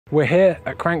We're here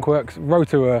at Crankworks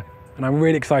Rotorua, and I'm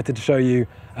really excited to show you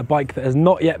a bike that has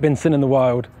not yet been seen in the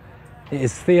wild. It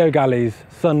is Théo Galy's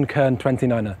Sunn Kern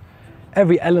 29er.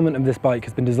 Every element of this bike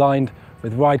has been designed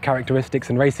with ride characteristics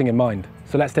and racing in mind.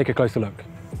 So let's take a closer look.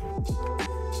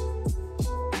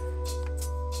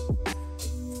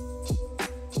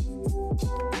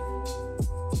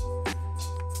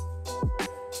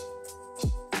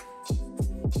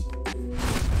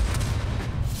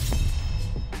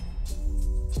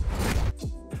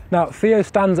 Now, Théo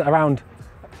stands at around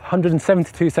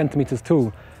 172 centimeters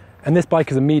tall, and this bike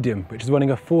is a medium, which is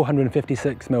running a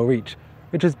 456mm reach,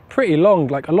 which is pretty long.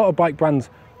 Like a lot of bike brands,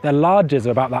 their larges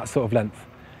are about that sort of length.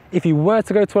 If you were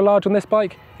to go to a large on this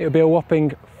bike, it would be a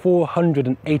whopping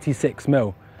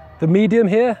 486mm. The medium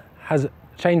here has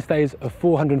chainstays of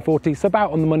 440, so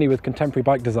about on the money with contemporary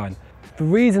bike design. The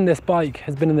reason this bike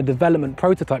has been in the development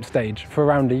prototype stage for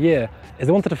around a year is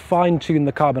they wanted to fine-tune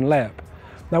the carbon layup.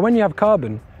 Now, when you have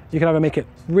carbon, you can either make it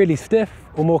really stiff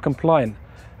or more compliant.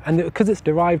 And because it's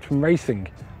derived from racing,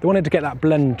 they wanted to get that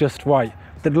blend just right.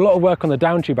 They did a lot of work on the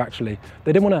down tube actually.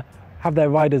 They didn't want to have their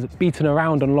riders beaten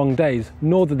around on long days,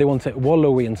 nor did they want it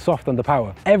wallowy and soft under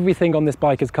power. Everything on this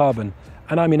bike is carbon,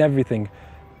 and I mean everything.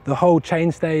 The whole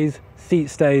chain stays, seat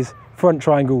stays, front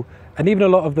triangle, and even a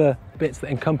lot of the bits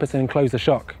that encompass and enclose the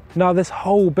shock. Now, this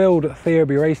whole build at Théo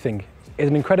Racing is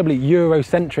an incredibly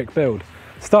Eurocentric build,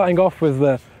 starting off with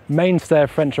the mainstay of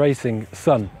French racing,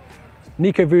 Sunn.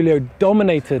 Nico Vuillot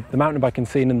dominated the mountain biking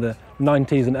scene in the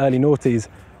 90s and early noughties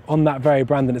on that very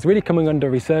brand, and it's really coming under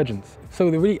resurgence.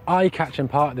 So the really eye-catching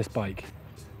part of this bike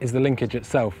is the linkage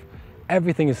itself.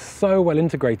 Everything is so well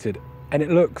integrated and it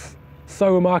looks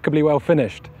so remarkably well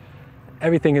finished.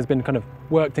 Everything has been kind of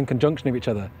worked in conjunction with each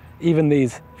other. Even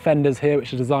these fenders here,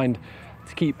 which are designed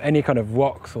to keep any kind of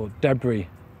rocks or debris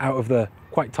out of the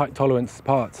quite tight tolerance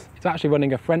parts. It's actually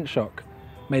running a French shock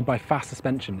made by Fast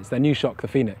Suspension. It's their new shock, the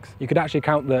Fenix. You could actually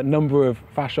count the number of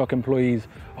Fast Shock employees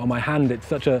on my hand. It's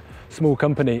such a small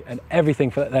company and everything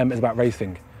for them is about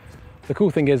racing. The cool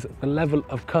thing is the level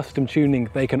of custom tuning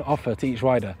they can offer to each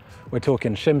rider. We're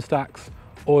talking shim stacks,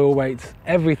 oil weights,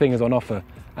 everything is on offer.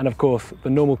 And of course, the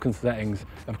normal settings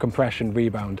of compression,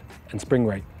 rebound, and spring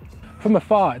rate. From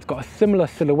afar, it's got a similar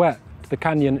silhouette to the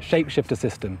Canyon shapeshifter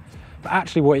system. But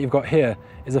actually what you've got here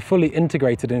is a fully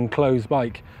integrated and enclosed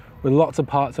bike with lots of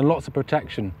parts and lots of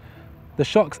protection. The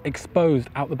shock's exposed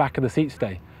out the back of the seat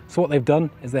stay. So what they've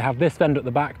done is they have this fender at the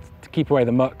back to keep away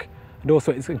the muck, and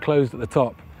also it's enclosed at the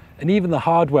top. And even the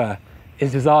hardware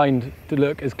is designed to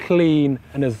look as clean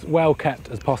and as well kept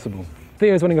as possible.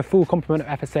 Théo is running a full complement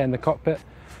of FSA in the cockpit.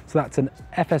 So that's an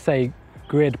FSA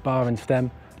Grid bar and stem.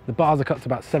 The bars are cut to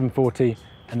about 740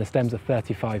 and the stems are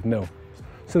 35mm.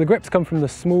 So the grips come from the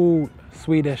small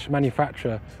Swedish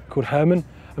manufacturer called Herman.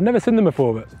 I've never seen them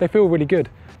before, but they feel really good.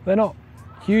 They're not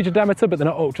huge in diameter, but they're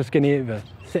not ultra skinny either,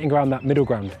 sitting around that middle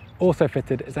ground. Also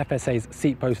fitted is FSA's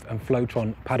Seatpost and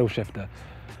Flowtron paddle shifter.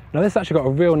 Now this actually got a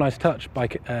real nice touch by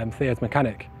Théo's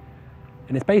mechanic.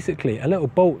 And it's basically a little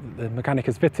bolt that the mechanic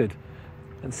has fitted.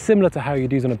 It's similar to how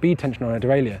you'd use on a bead tensioner on a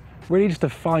derailleur, really just to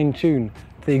fine tune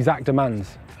to the exact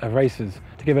demands of racers,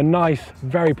 to give a nice,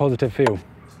 very positive feel.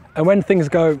 And when things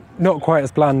go not quite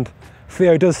as planned,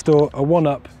 Théo does store a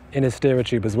OneUp in his steerer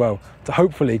tube as well, to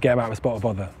hopefully get him out of a spot of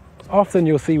bother. Often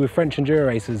you'll see with French enduro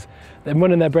racers, they're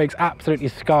running their brakes absolutely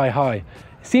sky high. It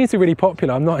seems to be really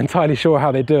popular, I'm not entirely sure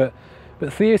how they do it, but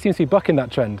Théo seems to be bucking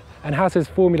that trend and has his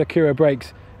Formula Cura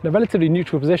brakes in a relatively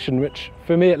neutral position, which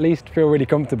for me at least feel really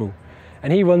comfortable.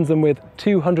 And he runs them with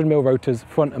 200mm rotors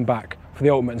front and back for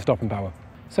the ultimate in stopping power.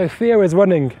 So Théo is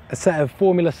running a set of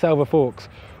Formula Selva forks,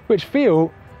 which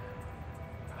feel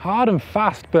hard and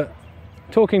fast, but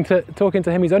talking to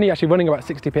him, he's only actually running about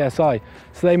 60 psi,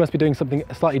 so they must be doing something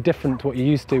slightly different to what you're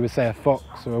used to with, say, a Fox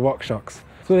or a RockShox.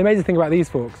 So the amazing thing about these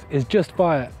forks is just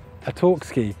via a torque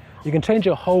ski, you can change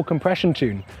your whole compression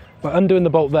tune by undoing the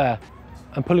bolt there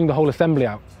and pulling the whole assembly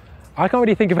out. I can't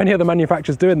really think of any other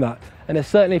manufacturers doing that, and it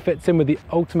certainly fits in with the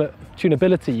ultimate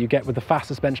tunability you get with the fast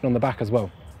suspension on the back as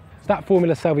well. That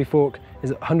Formula Selva fork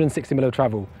is 160mm of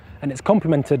travel, and it's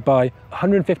complemented by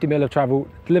 150mm of travel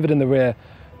delivered in the rear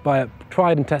by a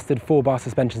tried and tested 4-bar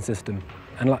suspension system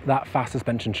and like that fast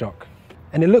suspension shock.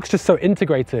 And it looks just so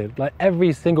integrated, like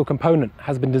every single component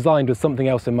has been designed with something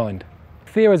else in mind.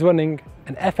 Théo is running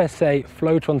an FSA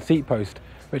Flowtron seat post,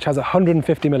 which has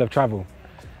 150mm of travel,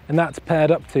 and that's paired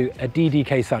up to a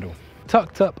DDK saddle.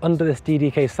 Tucked up under this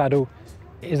DDK saddle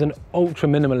is an ultra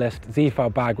minimalist Z-file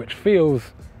bag, which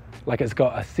feels like it's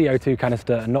got a CO2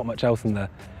 canister and not much else in there.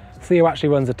 Théo actually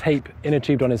runs a tape inner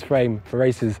tubed on his frame for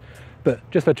races, but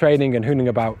just for training and hooning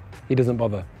about, he doesn't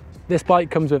bother. This bike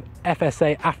comes with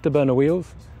FSA Afterburner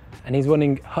wheels, and he's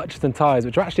running Hutchinson tyres,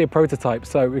 which are actually a prototype,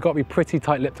 so we've got to be pretty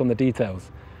tight-lipped on the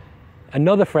details.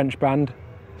 Another French brand,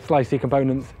 OneUp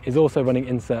Components, is also running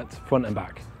inserts front and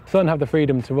back. Sunn have the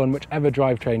freedom to run whichever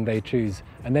drivetrain they choose,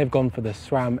 and they've gone for the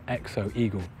SRAM XO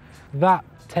Eagle. That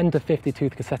 10 to 50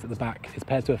 tooth cassette at the back is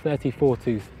paired to a 34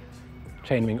 tooth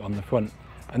chainring on the front,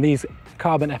 and these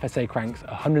carbon FSA cranks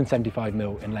are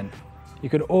 175mm in length. You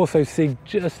could also see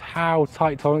just how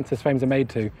tight tolerance this frames are made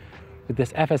to with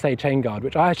this FSA chain guard,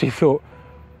 which I actually thought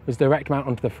was direct mount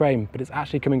onto the frame, but it's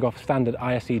actually coming off standard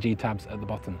ISCG tabs at the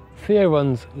bottom. Théo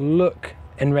runs Look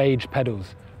Enrage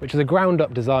pedals, which is a ground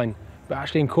up design, but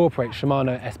actually incorporates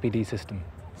Shimano SPD system.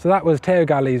 So that was Théo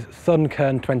Galy's Sunn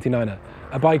Kern 29er,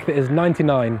 a bike that is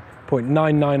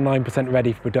 99.999%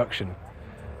 ready for production.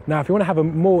 Now, if you want to have a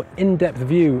more in-depth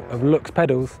view of Look's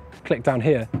pedals, click down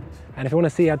here. And if you want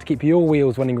to see how to keep your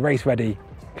wheels running race ready,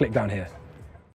 click down here.